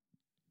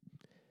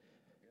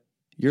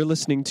You're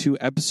listening to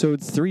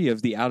episode 3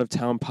 of the Out of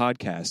Town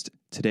podcast.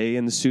 Today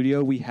in the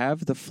studio, we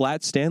have the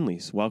Flat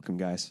Stanleys. Welcome,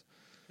 guys.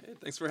 Hey,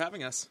 thanks for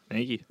having us.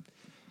 Thank you.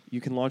 You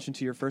can launch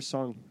into your first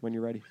song when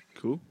you're ready.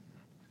 Cool.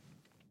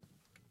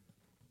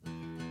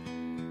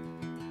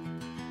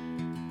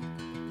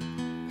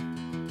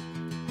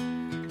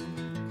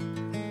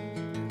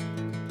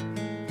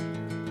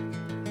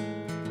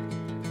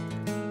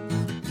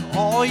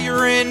 All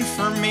your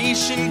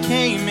information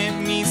came at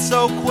me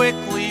so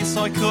quickly,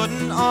 so I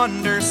couldn't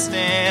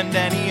understand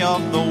any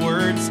of the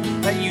words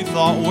that you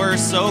thought were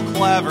so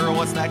clever.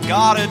 What's that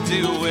gotta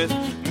do with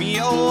me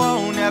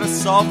alone at a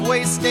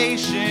subway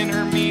station,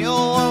 or me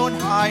alone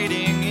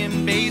hiding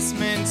in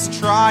basements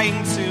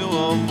trying to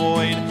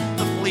avoid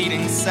the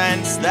fleeting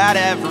sense that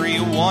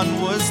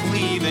everyone was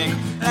leaving?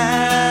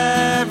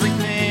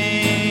 Everything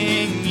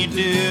you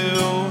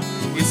do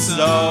is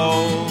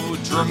so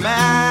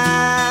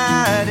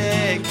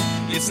dramatic,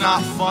 it's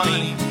not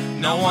funny,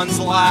 no one's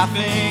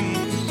laughing,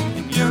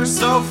 and you're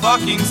so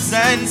fucking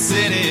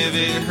sensitive,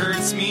 it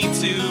hurts me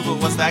too,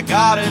 but what's that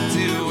gotta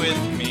do with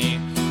me?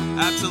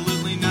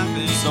 Absolutely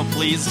nothing. So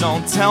please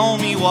don't tell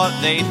me what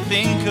they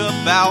think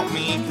about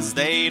me, cause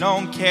they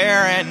don't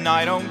care and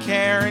I don't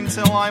care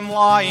until I'm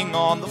lying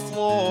on the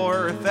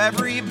floor. If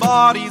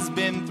everybody's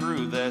been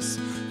through this,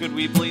 could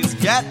we please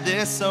get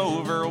this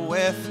over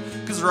with?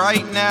 Cause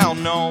right now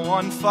no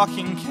one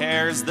fucking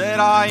cares that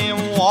I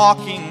am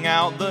walking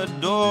out the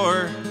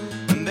door.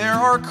 And there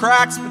are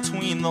cracks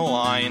between the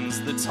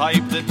lines, the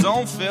type that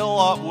don't fill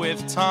up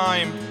with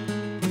time.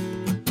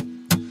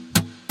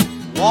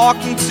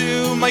 Walking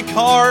to my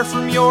car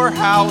from your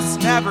house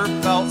never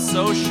felt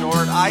so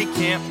short. I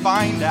can't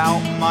find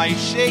out my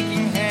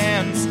shaking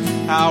hands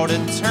how to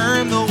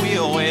turn the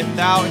wheel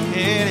without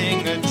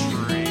hitting a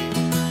tree.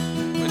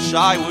 Wish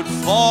I would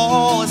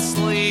fall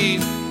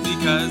asleep,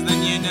 because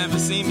then you never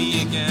see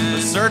me again.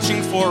 But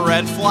searching for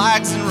red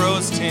flags and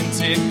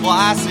rose-tinted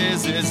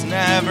glasses has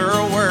never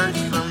worked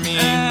for me.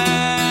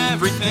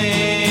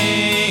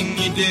 Everything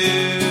you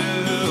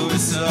do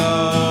is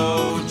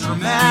so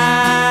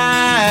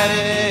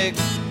dramatic,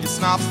 it's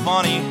not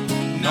funny,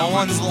 no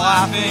one's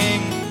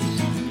laughing.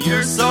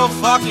 You're so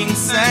fucking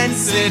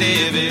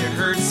sensitive, it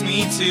hurts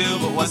me too,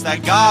 but what's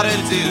that gotta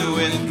do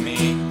with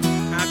me?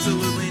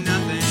 Absolutely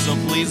nothing. So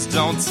please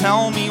don't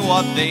tell me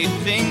what they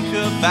think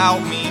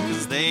about me,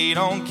 cause they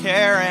don't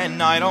care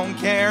and I don't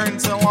care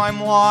until I'm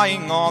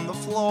lying on the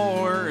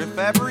floor. If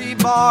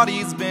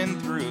everybody's been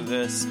through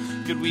this,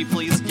 could we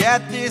please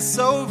get this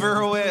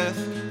over with?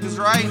 Cause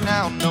right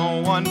now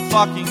no one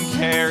fucking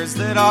cares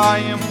that I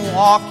am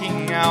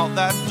walking out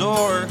that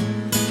door.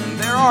 And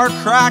there are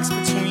cracks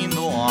between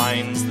the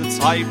lines, the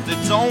type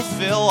that don't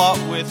fill up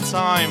with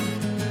time.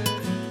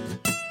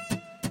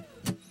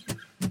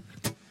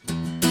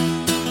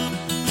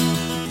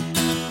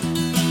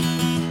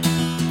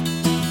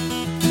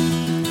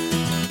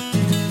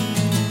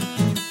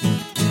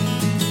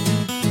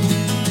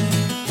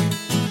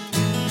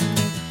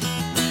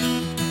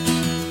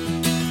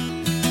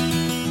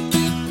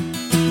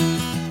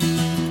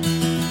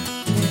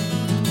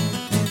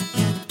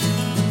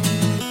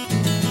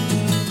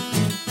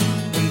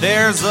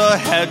 There's a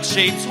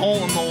head-shaped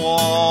hole in the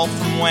wall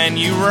from when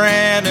you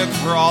ran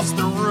across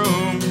the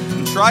room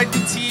and tried to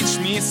teach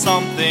me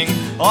something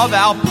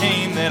about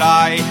pain that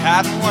I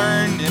hadn't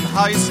learned in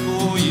high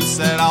school. You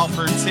said I'll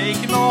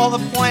partake in all the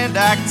planned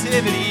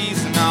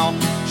activities, and I'll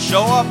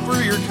show up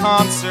for your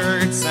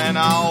concerts, and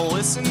I'll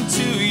listen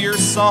to your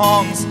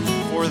songs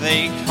before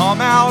they come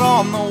out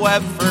on the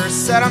web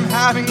first. Said I'm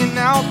having an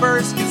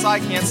outburst cause I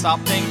can't stop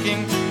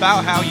thinking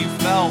about how you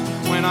felt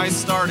when I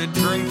started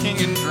drinking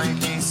and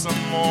drinking some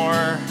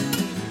more.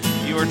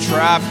 You were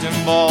trapped in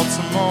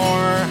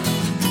Baltimore.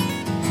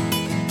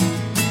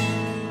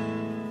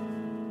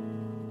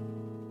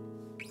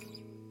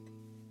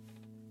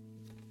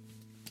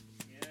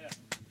 Yeah.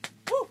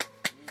 Woo.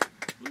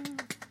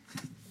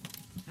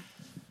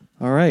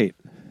 All right.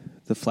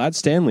 The Flat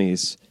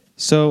Stanleys.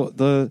 So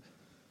the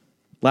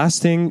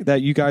last thing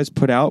that you guys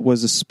put out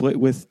was a split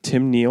with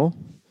Tim Neal.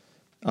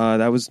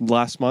 That was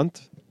last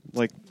month,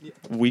 like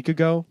a week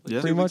ago,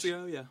 pretty much.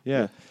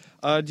 Yeah.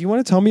 Do you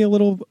want to tell me a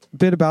little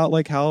bit about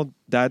like how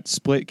that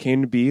split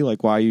came to be,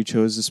 like why you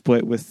chose to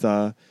split with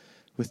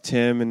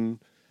Tim and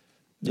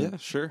yeah,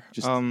 sure.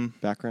 Just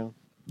background.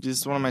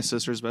 Just one of my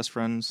sister's best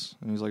friends,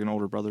 and he's like an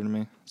older brother to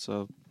me.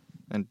 So,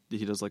 and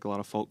he does like a lot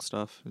of folk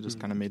stuff. It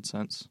just kind of made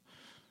sense.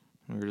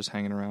 We were just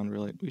hanging around. We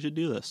were like, we should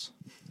do this.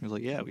 He was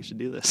like, yeah, we should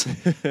do this.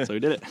 So we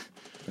did it.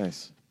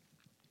 Nice.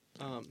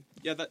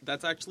 Yeah,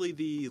 that's actually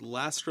the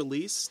last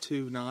release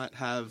to not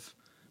have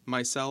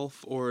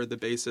myself or the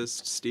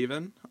bassist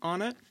Steven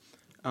on it.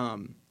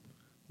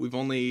 We've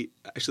only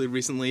actually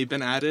recently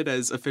been added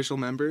as official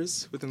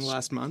members within the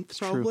last month,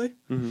 probably.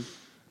 Mm-hmm.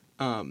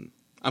 I'm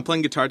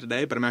playing guitar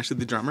today, but I'm actually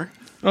the drummer.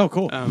 Oh,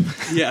 cool.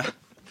 Yeah.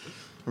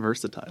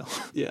 Versatile.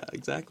 Yeah,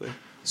 exactly.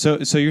 So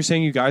you're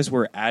saying you guys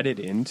were added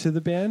into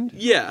the band?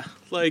 Yeah,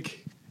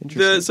 like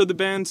the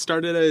band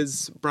started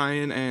as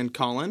Brian and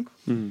Colin,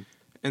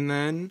 and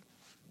then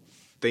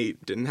they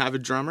didn't have a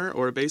drummer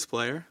or a bass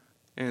player,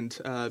 and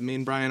me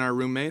and Brian are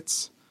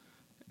roommates,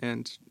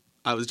 and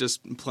I was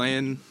just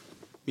playing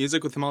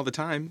music with him all the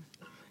time.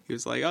 He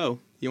was like, "Oh,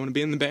 you want to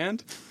be in the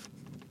band?"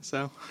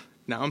 So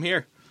now I'm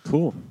here.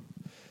 Cool.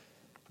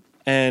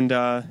 And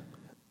are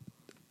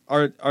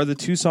the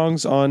two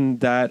songs on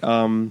that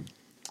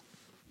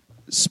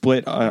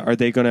split? Are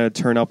they going to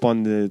turn up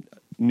on the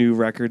new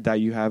record that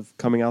you have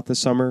coming out this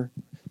summer,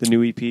 the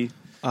new EP?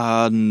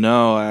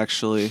 No,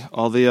 actually,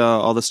 all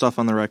the stuff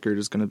on the record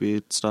is going to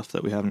be stuff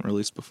that we haven't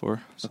released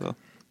before.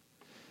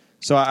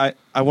 So I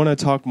want to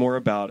talk more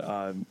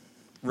about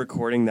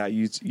recording that.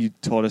 You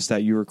told us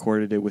that you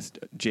recorded it with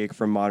Jake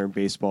from Modern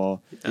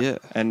Baseball. Yeah,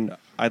 and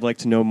I'd like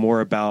to know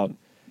more about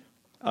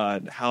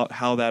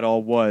how that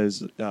all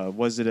was.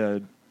 Was it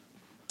a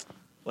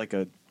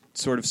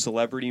sort of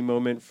celebrity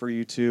moment for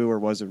you two, or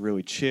was it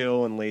really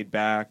chill and laid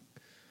back?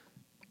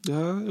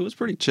 it was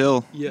pretty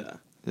chill. Yeah.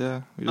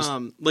 Yeah, we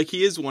just...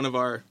 he is one of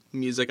our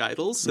music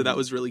idols, so that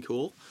was really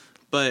cool.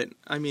 But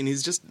I mean,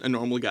 he's just a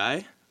normal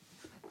guy,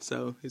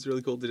 so it's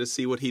really cool to just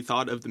see what he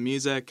thought of the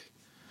music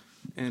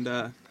and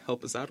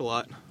help us out a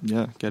lot.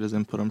 Yeah, get his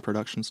input on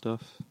production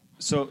stuff.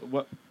 So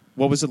what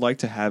was it like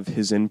to have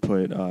his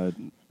input?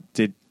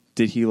 Did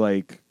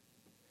he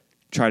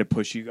try to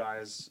push you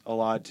guys a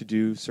lot to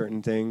do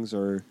certain things,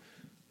 or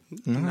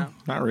No,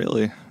 not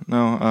really.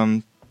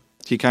 No,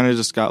 he kind of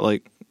just got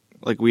like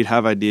we'd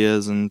have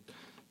ideas and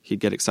he'd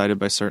get excited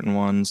by certain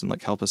ones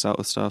and help us out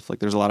with stuff.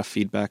 There's a lot of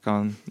feedback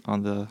on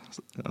the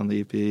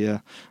EP, yeah.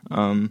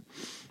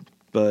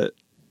 But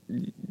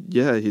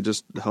yeah, he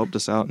just helped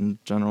us out in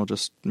general,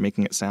 just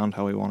making it sound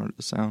how we wanted it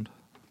to sound.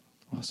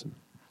 Awesome.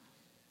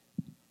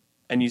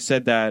 And you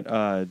said that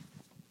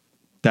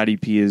that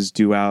EP is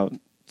due out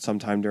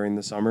sometime during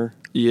the summer?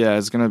 Yeah,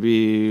 it's gonna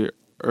be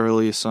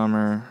early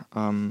summer,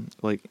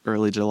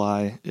 early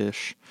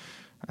July-ish.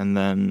 And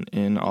then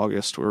in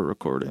August, we're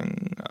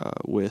recording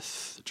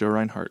with Joe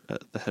Reinhardt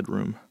at the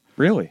Headroom.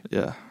 Really?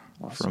 Yeah,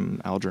 awesome.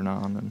 From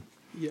Algernon and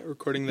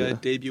recording the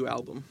debut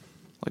album,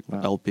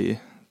 wow. LP,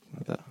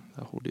 that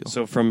whole deal.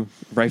 So from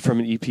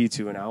an EP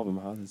to an album,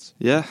 huh?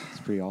 That's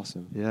pretty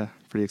awesome. Yeah,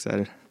 pretty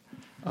excited.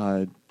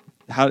 How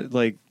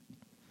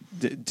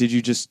did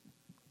you just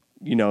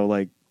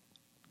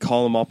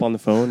call him up on the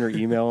phone or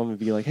email him and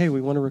be like, "Hey,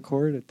 we want to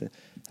record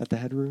at the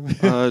Headroom"?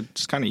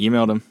 Just kind of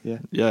emailed him.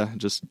 Yeah,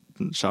 just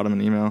shot him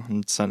an email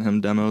and sent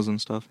him demos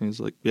and stuff. And he's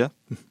like, "Yeah,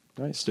 nice,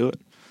 let's do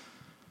it."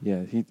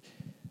 Yeah,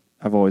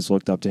 I've always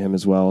looked up to him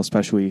as well,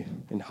 especially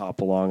in Hop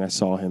Along. I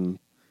saw him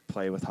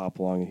play with Hop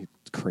Along. He's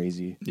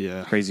crazy,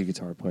 crazy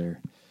guitar player.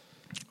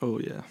 Oh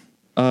yeah.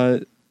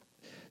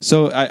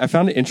 So I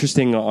found it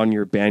interesting on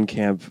your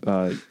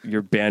Bandcamp,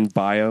 your band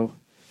bio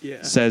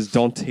says,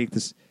 "Don't take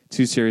this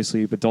too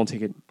seriously, but don't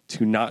take it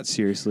too not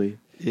seriously."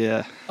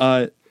 Yeah.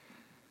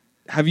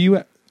 Have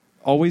you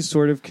always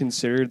sort of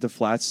considered the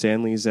Flat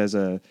Stanleys as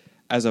a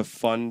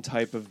fun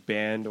type of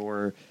band,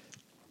 or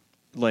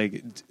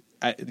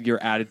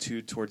your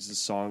attitude towards the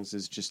songs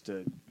is just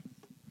a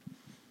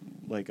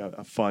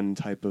fun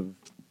type of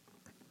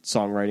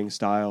songwriting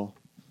style?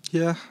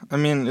 Yeah, I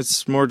mean,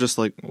 it's more just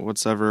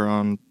what's ever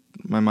on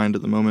my mind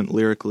at the moment,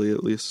 lyrically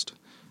at least.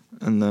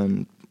 And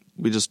then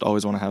we just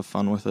always want to have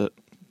fun with it.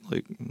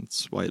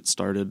 That's why it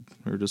started.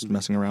 We were just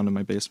messing around in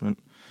my basement,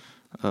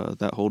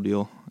 that whole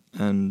deal.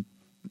 And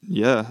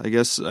yeah, I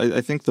guess I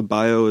think the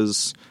bio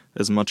is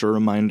as much a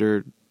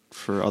reminder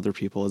for other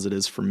people as it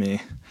is for me.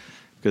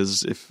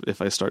 Because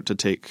if I start to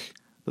take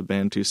the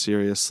band too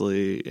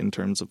seriously in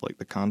terms of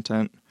the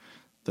content,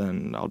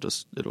 then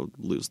it'll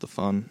lose the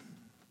fun.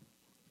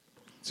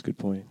 That's a good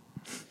point.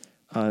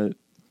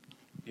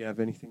 You have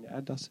anything to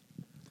add, Dustin?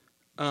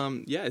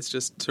 It's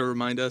just to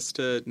remind us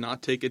to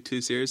not take it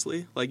too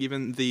seriously.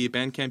 Even the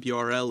Bandcamp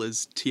URL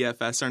is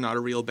TFS are not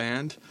a real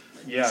band.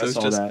 Yeah, so I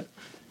saw that.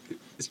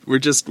 We're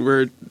just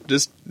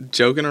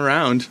joking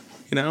around,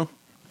 We're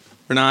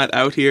not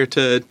out here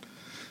to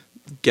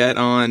get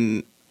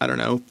on, I don't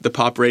know, the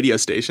pop radio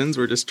stations.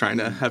 We're just trying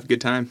to have a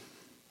good time.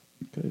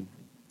 Good.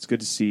 It's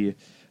good to see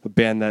a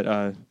band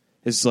that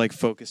is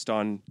focused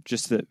on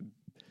just the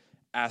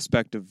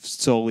aspect of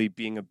solely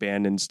being a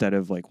band instead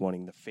of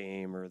wanting the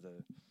fame or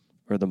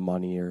the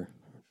money or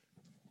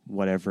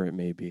whatever it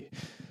may be.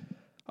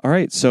 All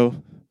right, so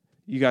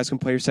you guys can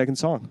play your second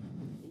song.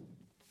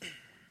 1,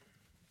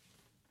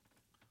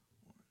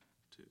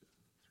 2,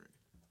 3,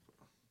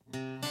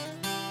 4.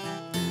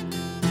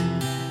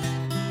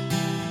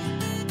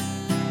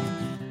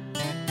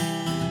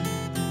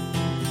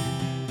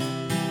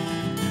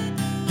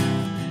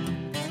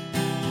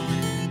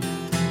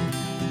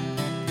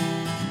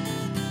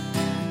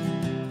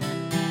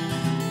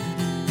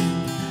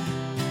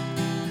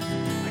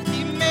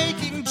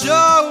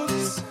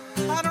 Jokes,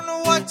 I don't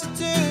know what to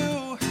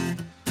do,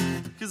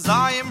 'cause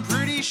I am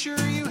pretty sure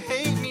you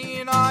hate me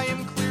and I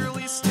am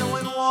clearly still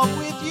in love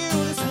with you.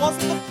 This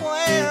wasn't the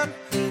plan,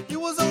 it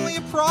was only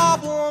a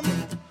problem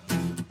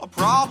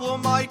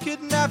I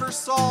could never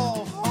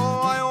solve.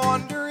 Oh, I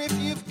wonder if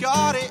you've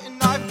got it,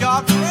 and I've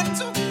got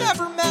friends who've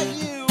never met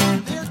you.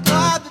 They're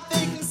glad that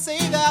they can say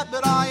that,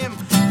 but I am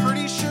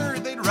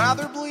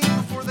rather bleed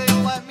before they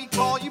let me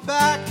call you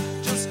back.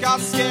 Just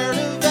got scared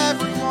of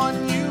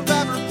everyone you've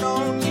ever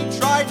known. You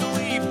tried to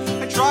leave,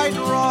 I tried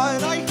to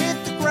run. I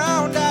hit the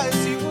ground as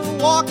you were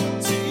walking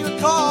to your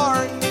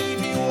car. And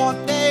maybe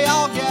one day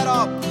I'll get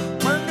up,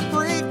 learn to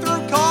breathe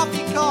through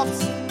coffee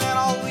cups, and then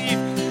I'll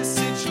leave this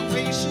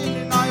situation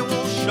and I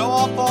will show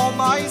off all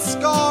my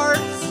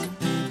scars.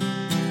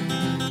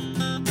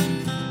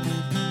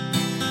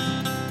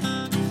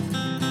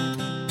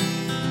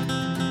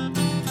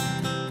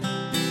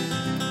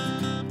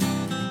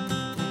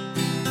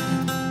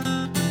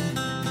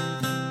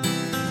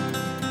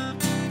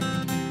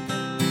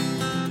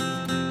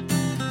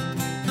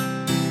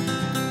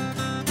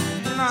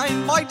 I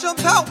might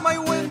jump out my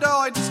window,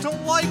 I just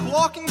don't like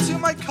walking to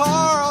my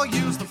car. I'll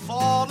use the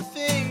fall to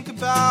think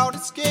about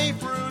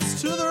escape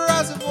routes to the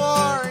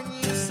reservoir. And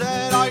you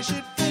said I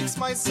should fix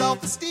my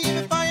self-esteem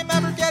if I am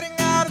ever getting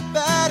out of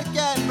bed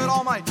again. But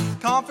all my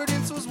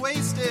confidence was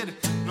wasted,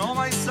 and all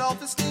my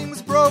self-esteem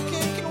was broken.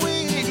 Can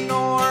we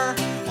ignore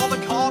all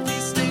the coffee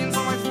stains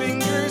on my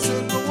fingers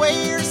and the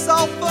way your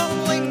cell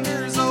phone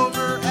lingers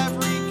over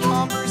every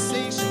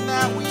conversation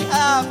that we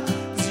have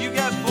as you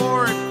get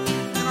bored?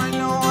 I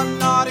know I'm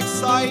not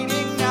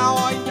exciting now,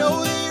 I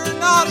know that you're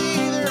not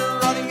either.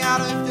 Running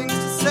out of things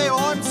to say, well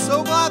I'm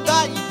so glad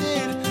that you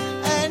did.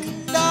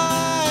 And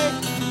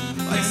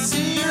I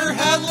see your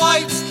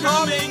headlights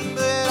coming,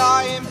 but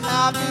I am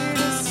happy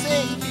to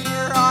sit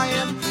here. I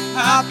am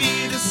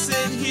happy to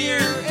sit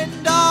here.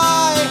 And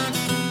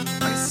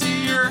I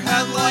see your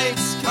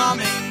headlights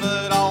coming,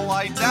 but I'll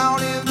lie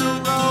down in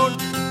the road,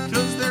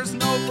 'cause there's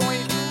no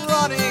point in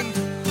running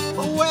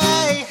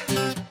away.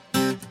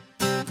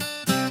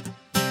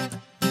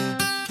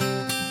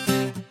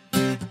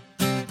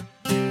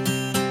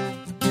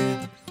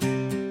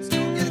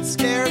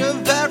 Scared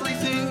of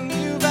everything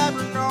you've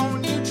ever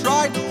known. You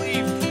tried to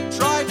leave,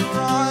 tried to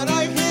run.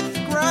 I hit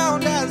the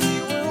ground as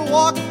you were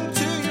walking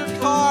to your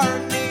car.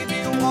 And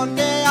maybe one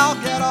day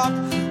I'll get up,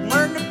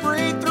 learn to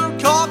breathe through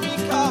coffee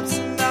cups,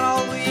 and then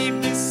I'll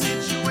leave this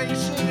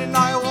situation and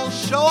I will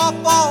show off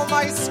all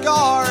my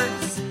scars.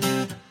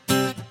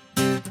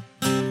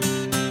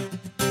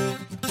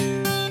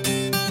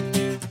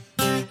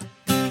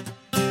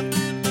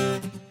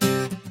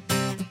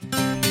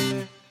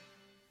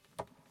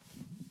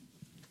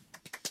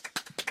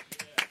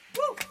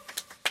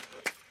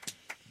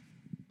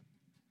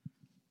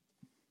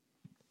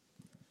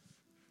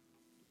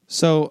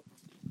 So,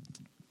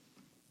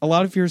 a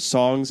lot of your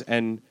songs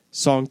and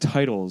song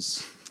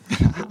titles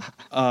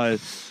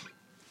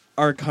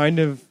are kind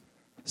of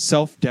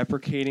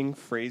self-deprecating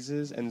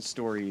phrases and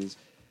stories.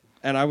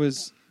 And I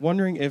was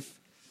wondering if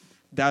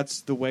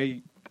that's the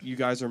way you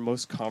guys are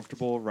most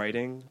comfortable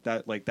writing,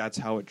 that like that's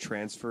how it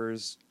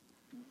transfers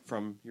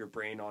from your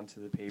brain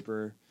onto the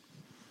paper.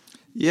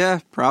 Yeah,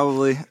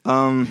 probably.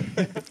 I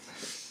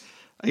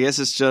guess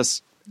it's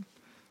just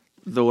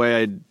the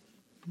way I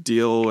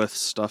deal with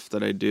stuff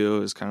that I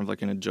do is kind of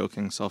like in a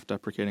joking,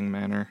 self-deprecating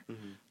manner.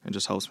 Mm-hmm. It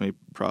just helps me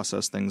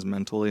process things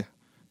mentally,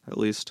 at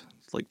least,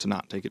 like to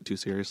not take it too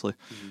seriously.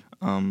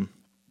 Mm-hmm.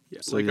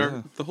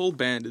 The whole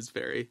band is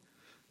very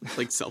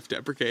like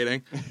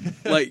self-deprecating.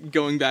 Like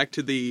going back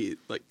to the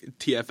like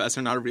TFS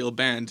are not a real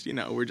band. You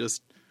know,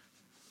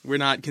 we're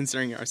not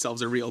considering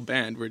ourselves a real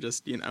band. We're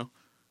just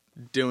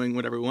doing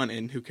whatever we want,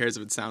 and who cares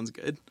if it sounds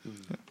good.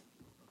 Mm-hmm.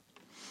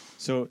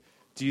 So,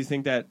 do you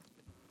think that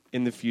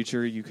in the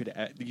future you could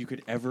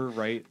ever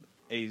write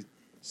a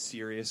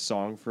serious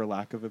song, for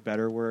lack of a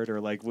better word,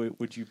 or like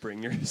would you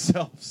bring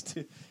yourselves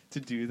to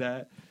do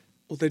that?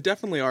 Well, there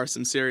definitely are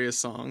some serious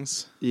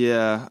songs.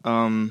 Yeah,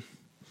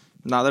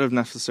 not that have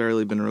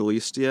necessarily been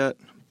released yet,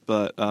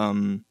 but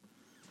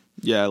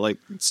yeah, like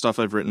stuff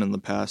I've written in the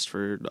past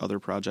for other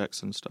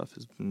projects and stuff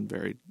has been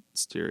very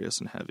serious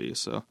and heavy.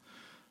 So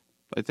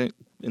I think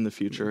in the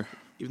future,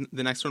 even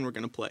the next one we're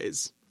going to play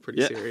is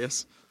pretty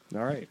serious.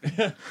 All right.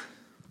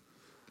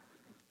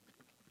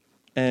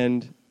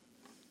 And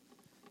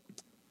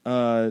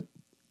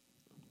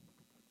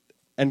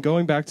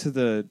going back to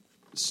the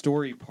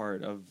story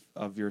part of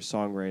your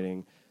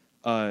songwriting,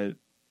 are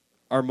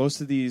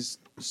most of these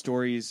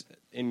stories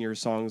in your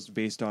songs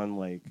based on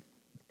like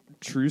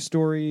true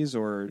stories,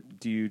 or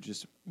do you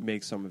just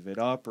make some of it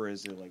up, or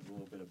is it like a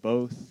little bit of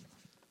both?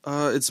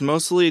 It's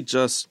mostly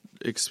just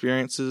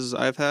experiences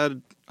I've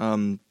had,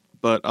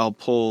 but I'll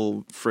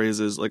pull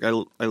phrases. Like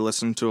I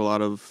listen to a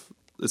lot of,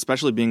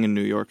 especially being in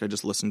New York, I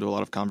just listen to a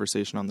lot of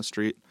conversation on the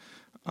street.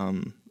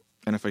 And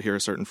if I hear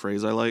a certain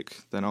phrase I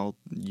like, then I'll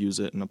use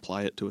it and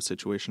apply it to a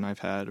situation I've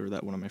had or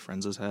that one of my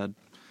friends has had.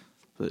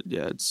 But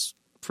yeah, it's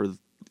for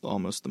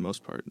almost the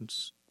most part,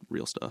 it's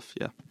real stuff.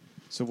 Yeah.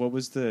 So what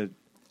was the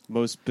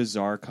most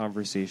bizarre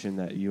conversation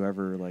that you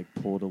ever like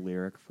pulled a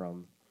lyric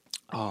from?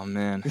 Oh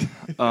man.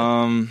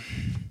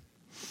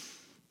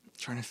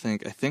 Trying to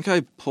think. I think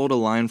I pulled a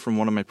line from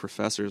one of my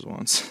professors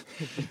once.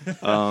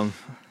 I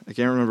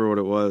can't remember what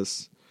it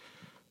was.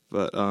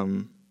 But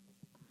oh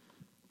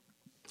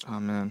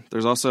man.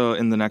 There's also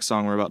in the next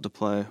song we're about to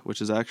play,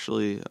 which is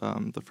actually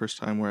the first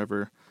time we're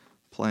ever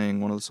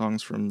playing one of the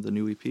songs from the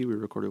new EP we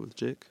recorded with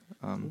Jake.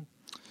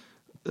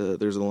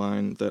 There's a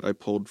line that I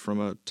pulled from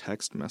a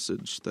text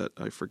message that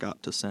I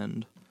forgot to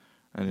send,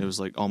 and it was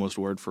like almost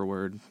word for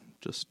word.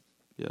 Just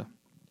yeah.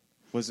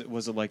 Was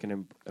it like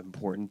an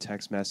important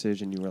text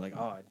message, and you were like,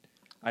 "Oh,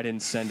 I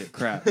didn't send it,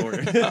 crap." Or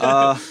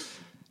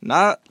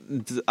not.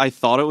 I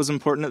thought it was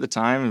important at the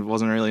time. It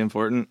wasn't really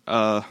important.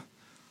 What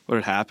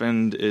had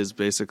happened is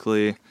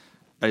basically,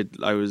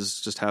 I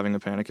was just having a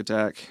panic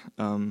attack,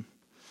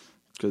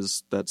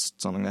 because that's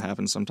something that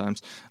happens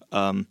sometimes,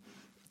 and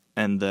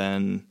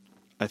then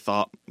I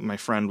thought my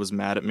friend was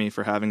mad at me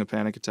for having a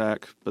panic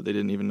attack, but they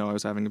didn't even know I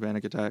was having a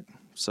panic attack.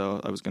 So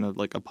I was going to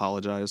like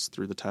apologize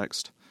through the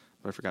text,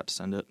 but I forgot to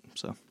send it.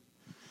 So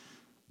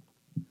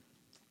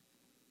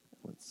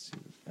let's see.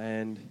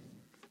 And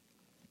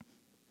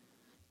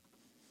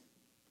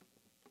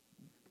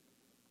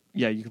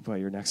yeah, you can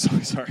play your next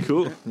song. Sorry.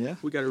 cool. Yeah.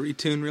 We got to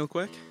retune real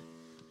quick.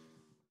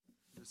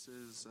 This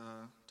is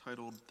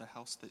titled "The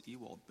House That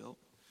Ewald Built,"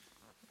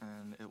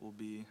 and it will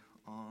be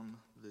on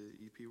the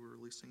EP we're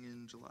releasing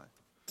in July.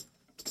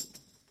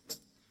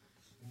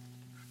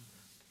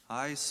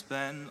 I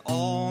spent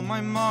all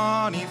my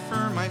money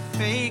for my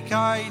fake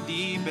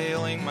ID,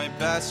 bailing my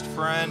best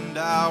friend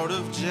out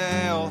of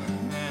jail.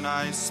 And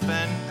I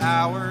spent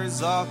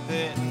hours up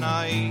at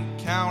night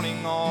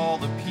counting all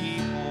the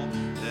people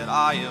that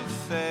I have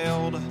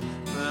failed.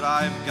 But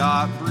I've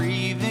got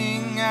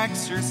breathing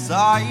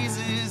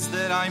exercises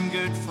that I'm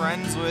good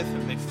friends with,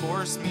 and they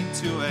force me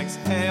to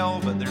exhale.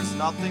 But there's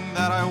nothing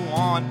that I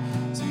want,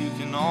 so you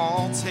can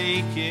all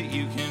take it,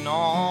 you can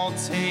all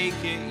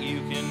take it,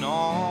 you can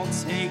all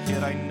take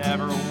it. I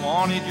never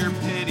wanted your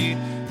pity.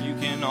 You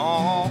can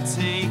all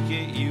take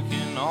it, you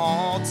can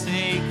all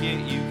take it,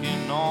 you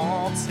can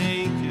all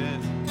take it.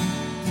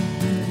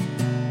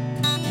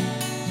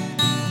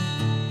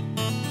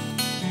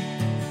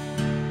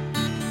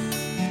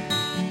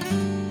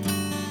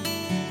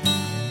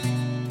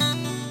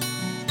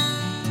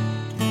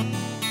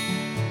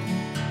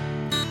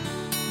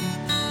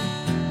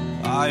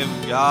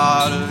 I've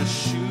got a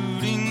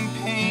shooting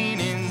pain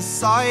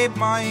inside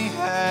my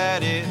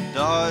head, it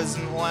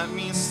doesn't let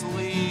me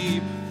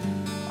sleep.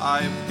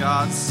 I've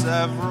got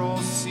several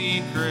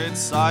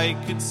secrets I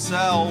could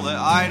sell that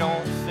I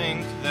don't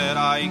think that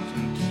I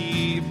can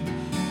keep.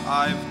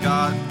 I've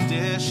got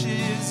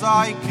dishes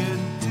I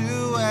could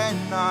do,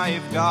 and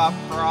I've got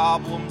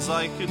problems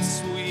I could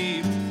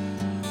sweep.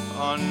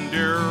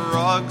 Under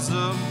rugs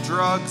of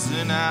drugs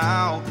and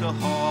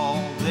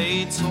alcohol,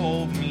 they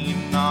told me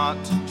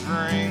not to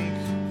drink.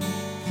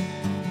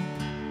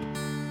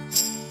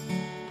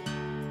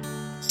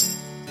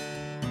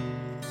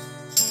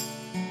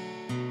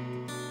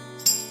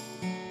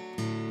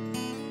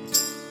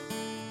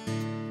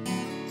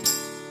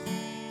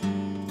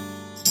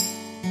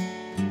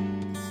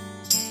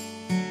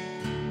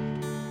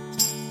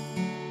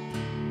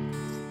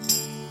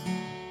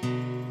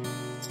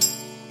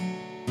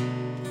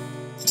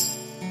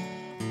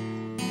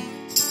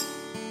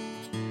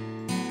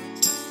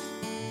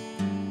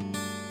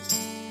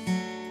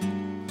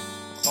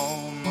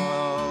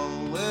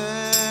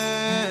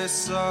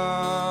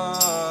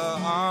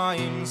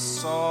 I'm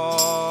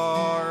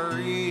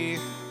sorry.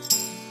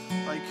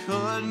 I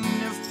couldn't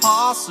have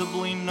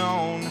possibly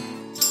known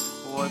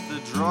what the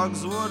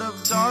drugs would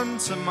have done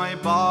to my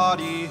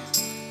body.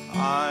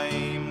 I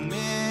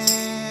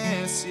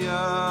miss you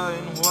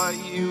and what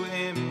you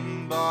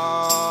embody.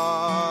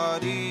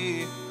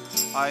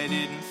 I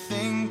didn't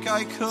think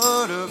I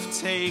could have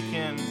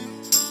taken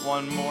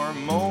one more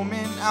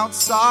moment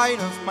outside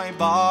of my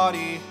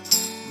body.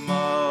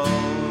 Melissa,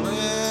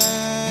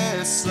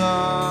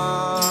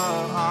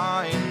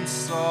 I'm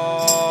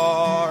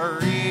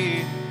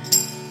sorry.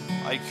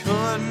 I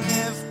couldn't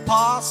have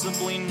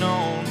possibly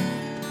known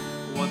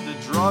what the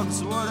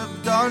drugs would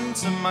have done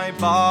to my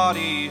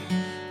body.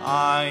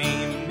 I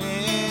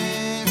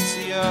miss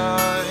you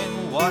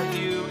and what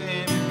you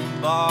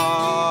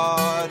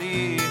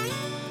embody.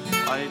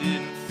 I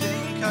didn't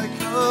think I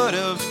could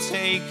have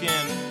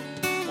taken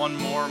one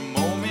more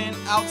moment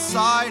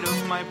outside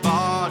of my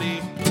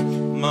body.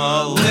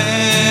 Melissa,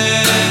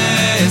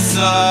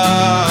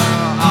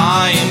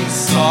 I'm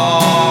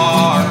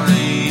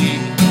sorry.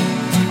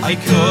 I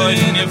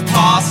couldn't have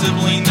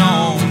possibly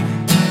known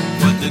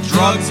what the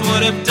drugs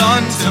would have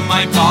done to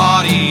my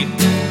body.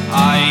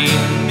 I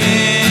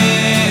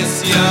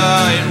miss you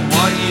and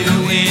what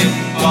you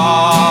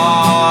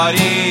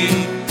embody.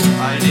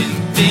 I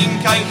didn't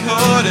think I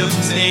could have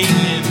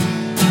taken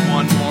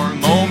one more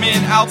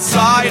moment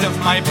outside of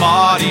my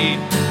body.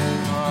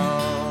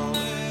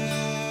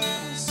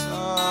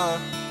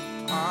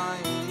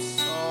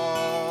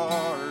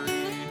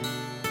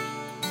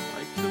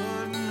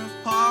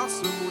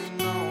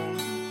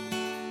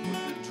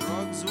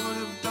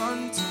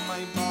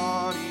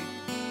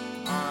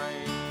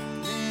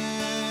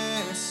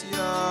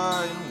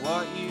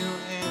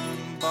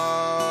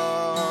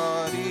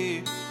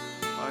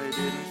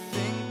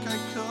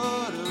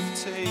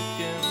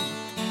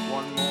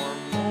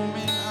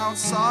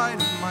 Outside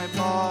of my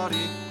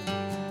body.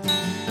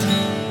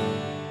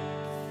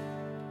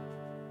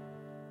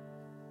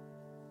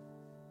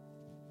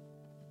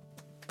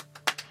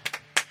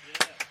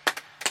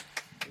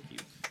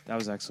 That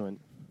was excellent.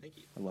 Thank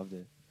you. I loved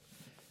it.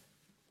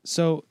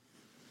 So,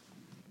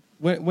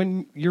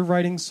 when you're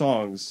writing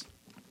songs,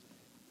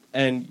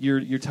 and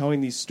you're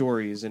telling these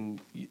stories,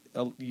 and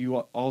you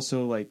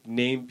also like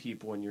name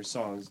people in your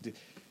songs, do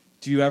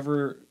you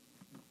ever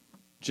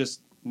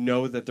just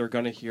know that they're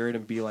gonna hear it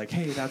and be like,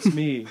 "Hey, that's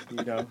me,"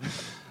 you know?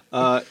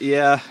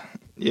 Yeah.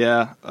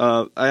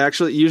 I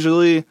actually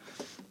usually,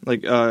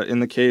 like, in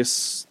the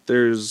case,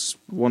 there's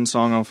one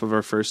song off of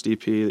our first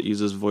EP that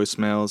uses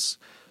voicemails,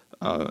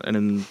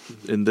 and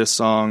in this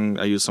song,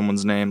 I use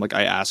someone's name. Like,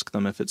 I ask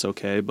them if it's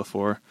okay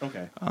before,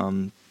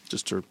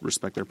 just to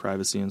respect their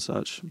privacy and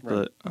such.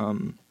 Right.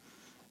 But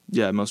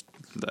yeah,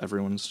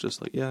 everyone's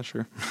just like, yeah,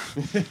 sure,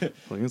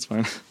 like it's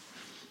fine.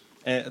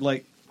 And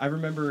like, I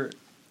remember,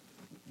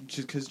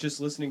 just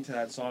listening to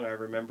that song, I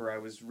remember I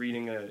was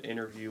reading an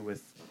interview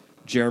with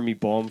Jeremy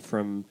Baum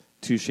from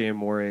Touche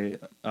Amore,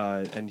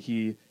 and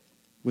he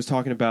was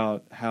talking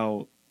about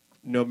how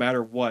no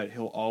matter what,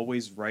 he'll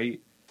always write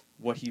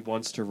what he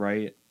wants to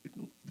write,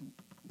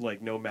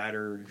 like no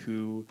matter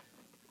who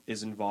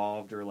is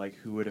involved or like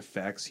who it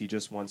affects, he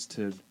just wants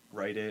to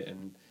write it,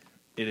 and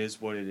it is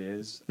what it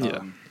is.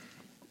 Yeah.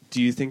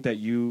 Do you think that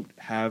you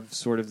have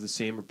sort of the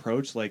same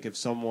approach? Like if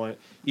someone,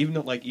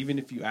 even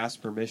if you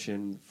ask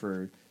permission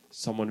for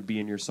someone to be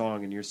in your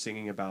song and you're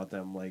singing about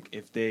them, like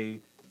if they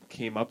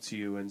came up to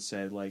you and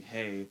said like,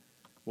 "Hey,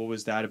 what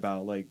was that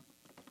about?" Like,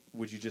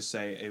 would you just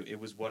say it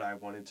was what I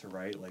wanted to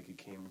write? Like it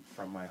came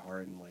from my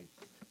heart, and like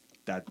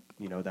that,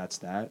 that's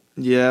that.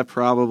 Yeah,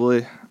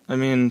 probably. I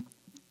mean,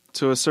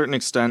 to a certain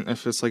extent,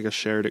 if it's like a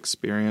shared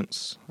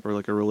experience or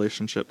like a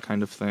relationship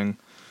kind of thing,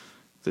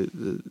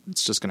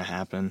 it's just going to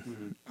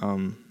happen.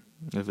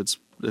 Mm-hmm. If it's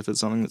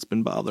something that's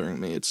been bothering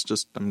me, it's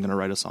just I'm going to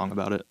write a song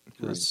about it.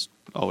 It's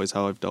always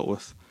how I've dealt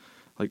with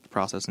like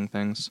processing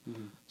things.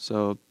 Mm-hmm.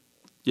 So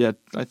yeah,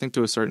 I think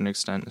to a certain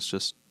extent, it's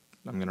just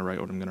I'm going to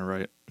write what I'm going to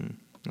write, and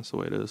that's the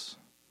way it is.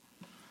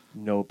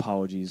 No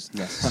apologies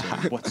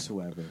necessary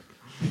whatsoever.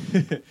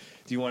 Do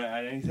you want to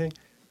add anything?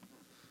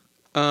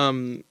 I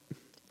don't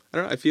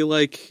know. I feel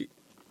like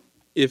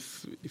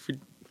if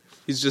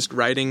he's just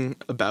writing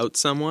about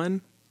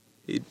someone,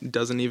 he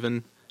doesn't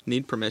even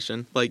need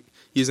permission. Like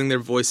using their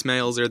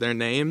voicemails or their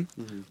name,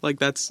 like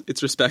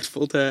it's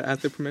respectful to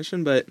ask their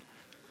permission. But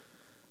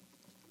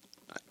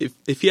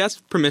if he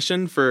asked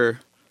permission for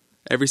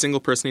every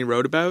single person he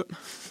wrote about,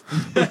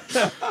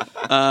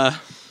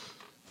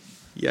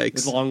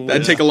 yikes!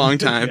 That'd take a long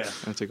time. Yeah.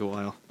 That'd take a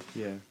while.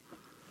 Yeah.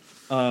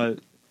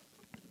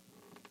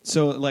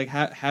 So like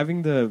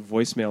having the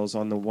voicemails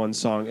on the one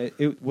song,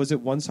 it was it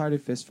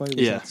One-Sided Fist Fight?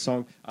 Was Yeah. that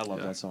song? I love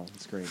that song.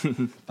 It's great.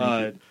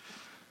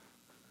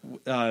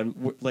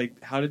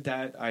 Like how did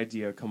that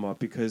idea come up?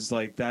 Because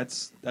like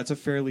that's a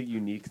fairly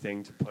unique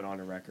thing to put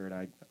on a record.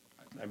 I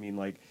mean,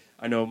 like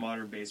I know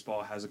Modern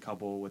Baseball has a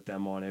couple with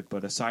them on it,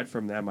 but aside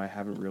from them, I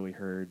haven't really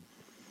heard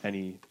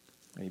any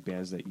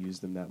bands that use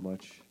them that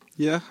much.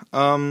 Yeah.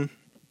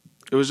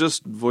 It was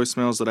just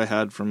voicemails that I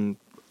had from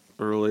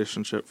a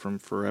relationship from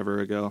forever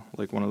ago,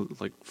 like one of the,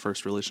 like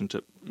first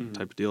relationship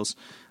type of deals.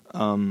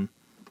 And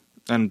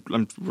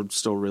we're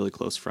still really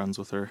close friends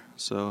with her.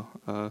 So,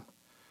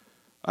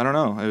 I don't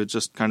know. It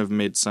just kind of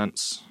made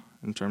sense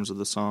in terms of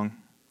the song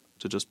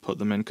to just put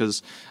them in,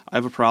 because I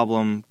have a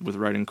problem with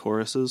writing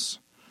choruses,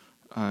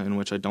 in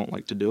which I don't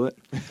like to do it.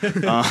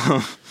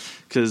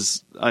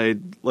 Because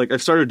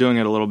I've started doing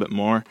it a little bit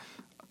more,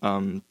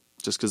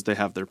 just because they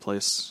have their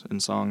place in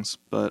songs.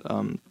 But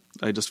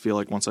I just feel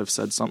like once I've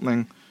said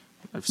something,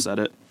 I've said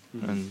it,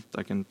 and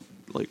I can,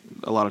 like,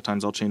 a lot of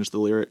times I'll change the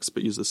lyrics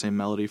but use the same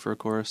melody for a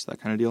chorus,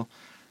 that kind of deal.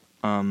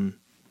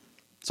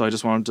 So I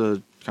just wanted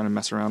to kind of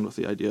mess around with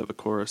the idea of a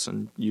chorus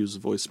and use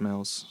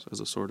voicemails as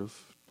a sort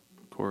of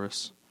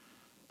chorus.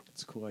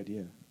 It's a cool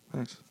idea.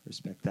 Thanks.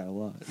 Respect that a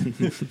lot.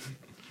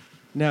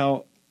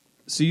 Now,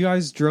 so you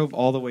guys drove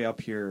all the way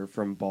up here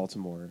from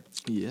Baltimore.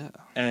 Yeah.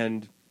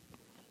 And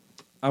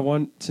I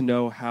want to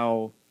know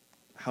how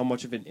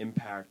much of an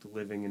impact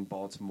living in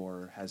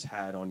Baltimore has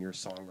had on your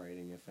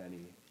songwriting, if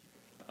any.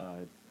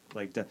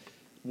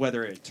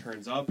 Whether it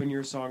turns up in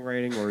your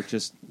songwriting or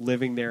just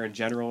living there in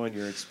general and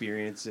your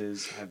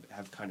experiences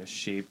have kind of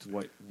shaped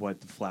what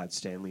the Flat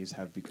Stanleys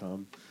have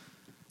become.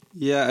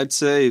 Yeah, I'd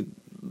say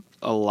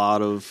a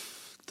lot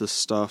of the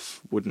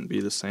stuff wouldn't be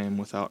the same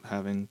without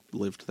having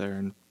lived there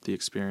and the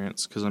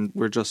experience, because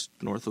we're just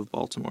north of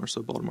Baltimore,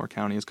 so Baltimore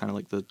County is kind of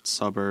like the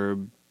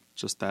suburb,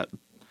 just that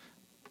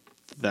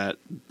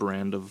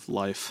brand of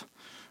life.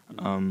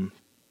 I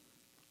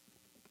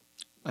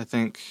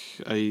think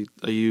I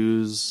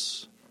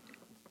use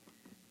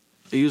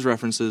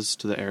references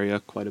to the area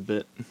quite a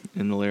bit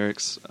in the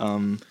lyrics.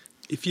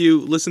 If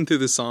you listen through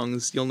the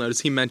songs, you'll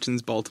notice he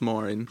mentions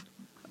Baltimore in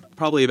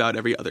probably about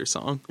every other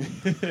song.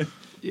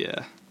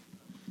 Yeah.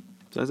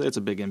 So I'd say it's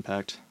a big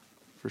impact,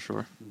 for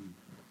sure.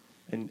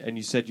 And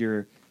you said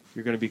you're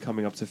going to be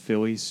coming up to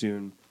Philly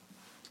soon.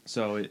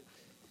 So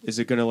is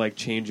it going to like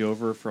change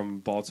over from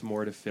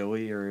Baltimore to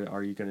Philly, or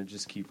are you going to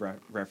just keep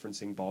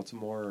referencing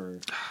Baltimore? Or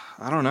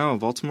I don't know.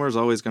 Baltimore is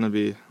always going to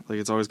be like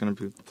it's always going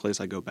to be the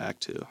place I go back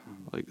to.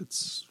 Like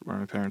it's where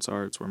my parents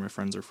are. It's where my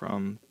friends are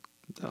from.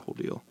 That whole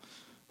deal.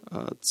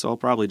 So I'll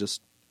probably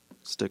just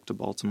stick to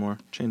Baltimore.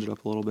 Change it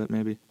up a little bit,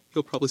 maybe.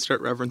 You'll probably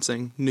start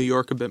referencing New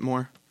York a bit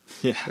more.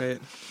 Yeah. Right.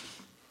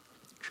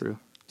 True.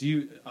 do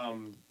you?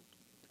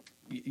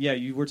 Yeah,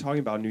 you were talking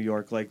about New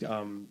York. Like,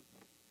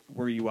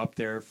 were you up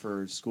there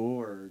for school,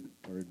 or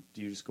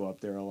do you just go up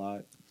there a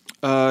lot?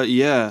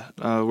 Yeah,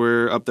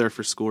 we're up there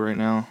for school right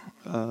now,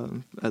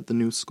 at the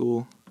new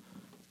school,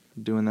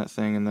 doing that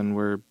thing, and then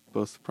we're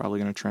both probably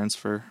going to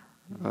transfer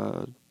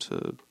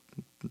to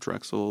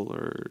Drexel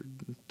or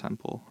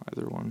Temple,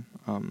 either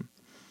one,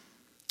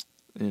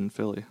 in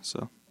Philly.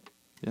 So,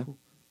 yeah. Cool.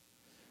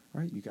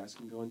 All right, you guys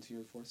can go into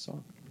your fourth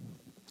song.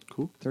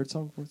 Cool. Third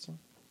song, fourth song.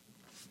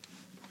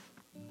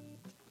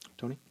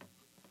 Tony?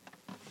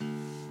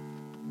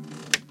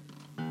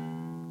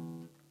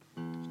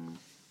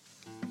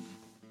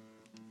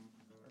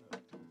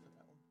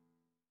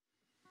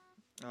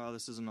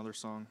 This is another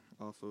song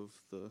off of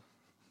the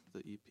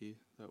EP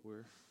that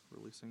we're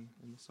releasing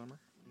in the summer.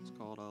 It's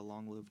called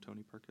Long Live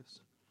Tony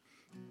Perkis.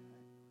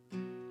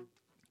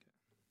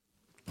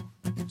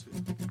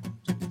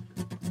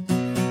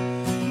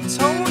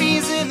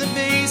 Tony's in the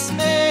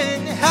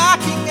basement,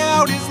 hacking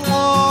out his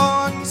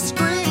lawn,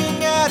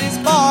 screaming at his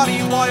body,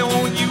 why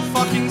won't you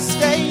fucking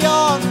stay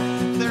young?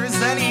 If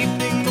there's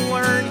anything to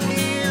learn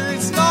here,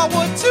 it's not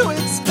what to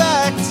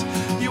expect.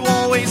 You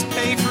always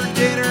pay for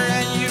dinner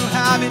and you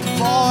haven't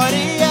bought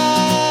it yet.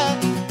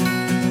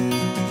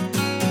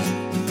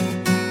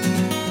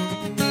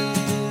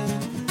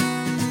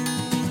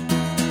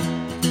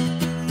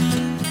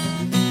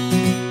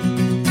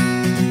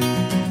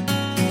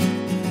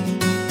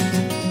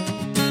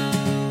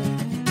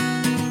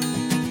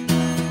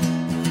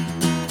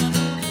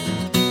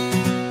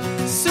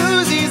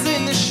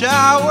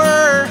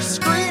 Shower,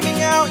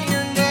 screaming out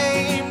your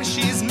name.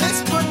 She's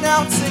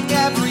mispronouncing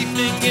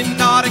everything and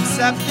not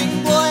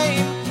accepting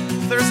blame.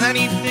 If there's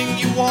anything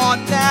you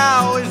want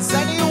now, it's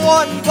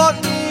anyone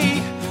but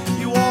me.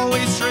 You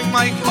always drink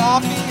my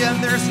coffee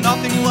and there's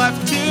nothing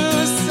left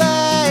to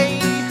say.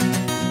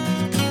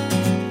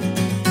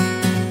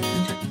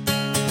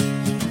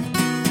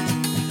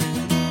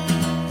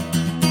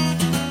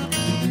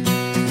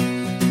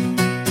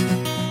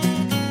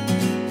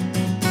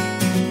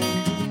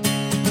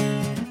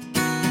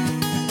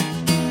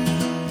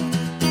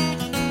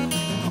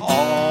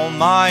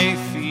 My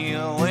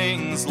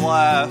feelings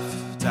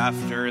left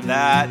after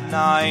that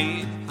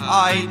night.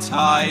 I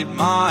tied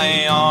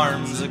my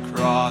arms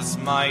across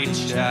my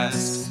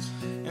chest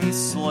and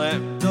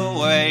slipped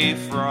away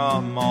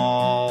from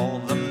all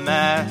the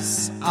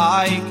mess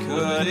I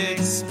could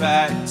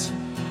expect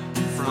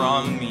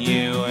from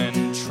you.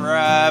 And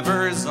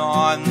Trevor's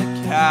on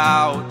the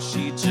couch,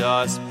 he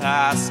just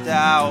passed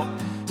out.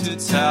 To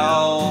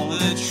tell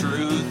the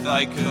truth,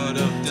 I could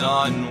have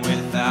done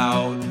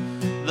without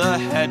the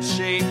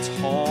head-shaped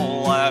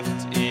hole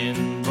left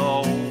in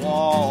the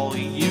wall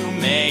you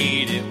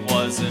made. It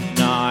was a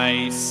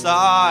nice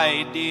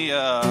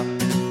idea.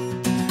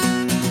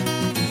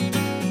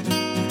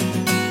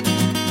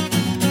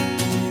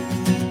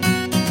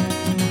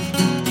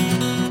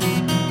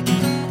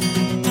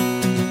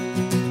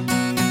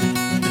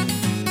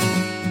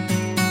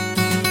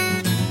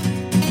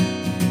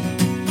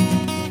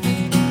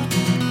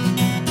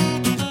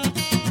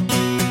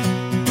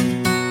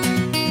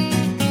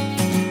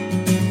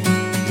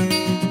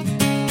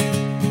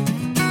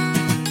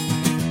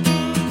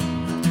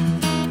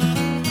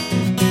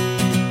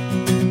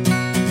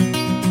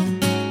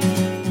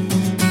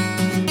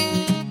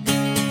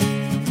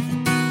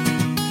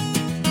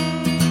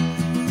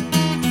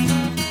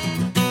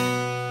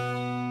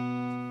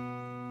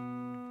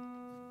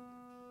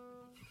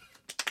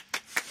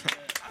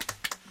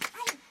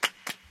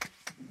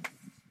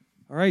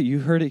 All right, you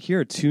heard it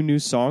here. 2 new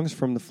songs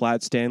from the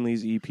Flat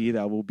Stanleys EP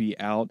that will be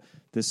out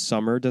this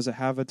summer. Does it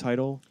have a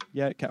title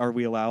yet? Are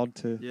we allowed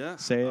to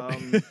say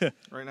it?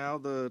 Right now,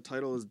 the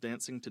title is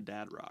Dancing to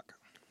Dad Rock.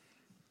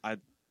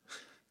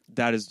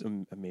 That is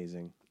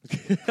amazing.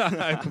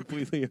 I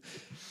completely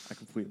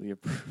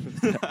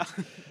approve of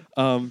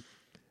that.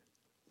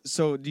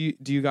 So, do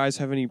you guys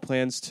have any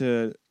plans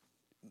to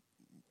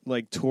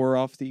like tour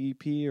off the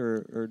EP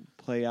or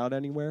play out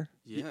anywhere?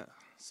 Yeah.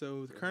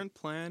 So the current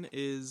plan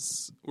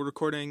is we're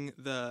recording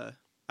the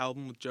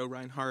album with Joe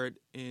Reinhardt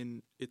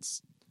in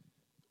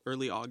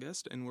early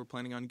August, and we're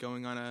planning on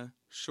going on a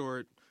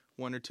short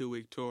 1 or 2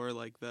 week tour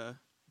like the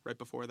right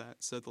before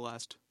that, so the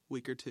last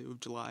week or 2 of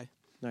July.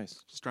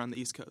 Nice. Just around the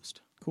East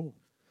Coast. Cool.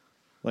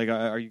 Like,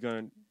 are you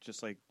going to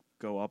just like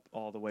go up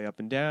all the way up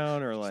and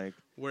down, or like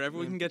wherever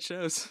we can get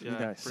shows? Yeah,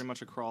 nice. Pretty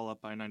much a crawl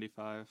up by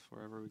 95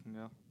 wherever we can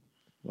go.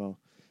 Well,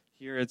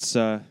 here it's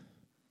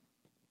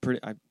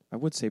pretty. I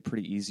would say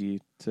pretty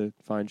easy to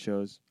find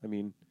shows. I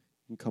mean,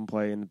 you can come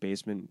play in the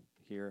basement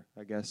here,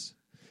 I guess.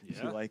 Yeah.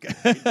 If you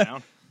like.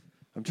 Down.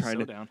 I'm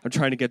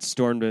trying to get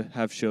Storm to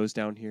have shows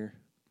down here.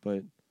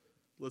 but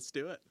Let's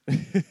do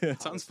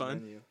it. Sounds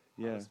fun.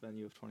 Yeah. Hottest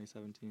venue of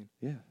 2017.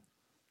 yeah,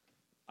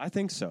 I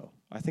think so.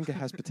 I think it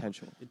has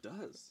potential. It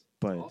does.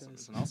 But- It's awesome.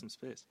 It's an awesome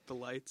space. The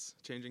lights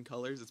changing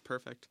colors. It's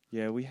perfect.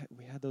 Yeah, we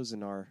had those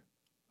in our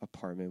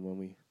apartment when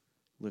we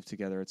lived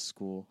together at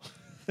school.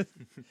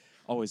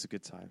 Always a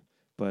good time.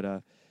 But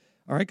all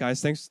right,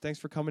 guys, thanks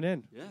for coming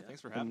in. Yeah,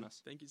 thanks for having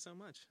us. Thank you so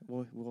much.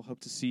 We'll hope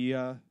to see you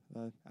out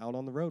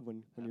on the road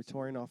when you're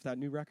touring off that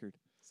new record.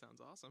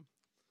 Sounds awesome.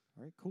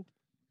 All right, cool.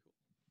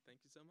 Thank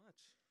you so much.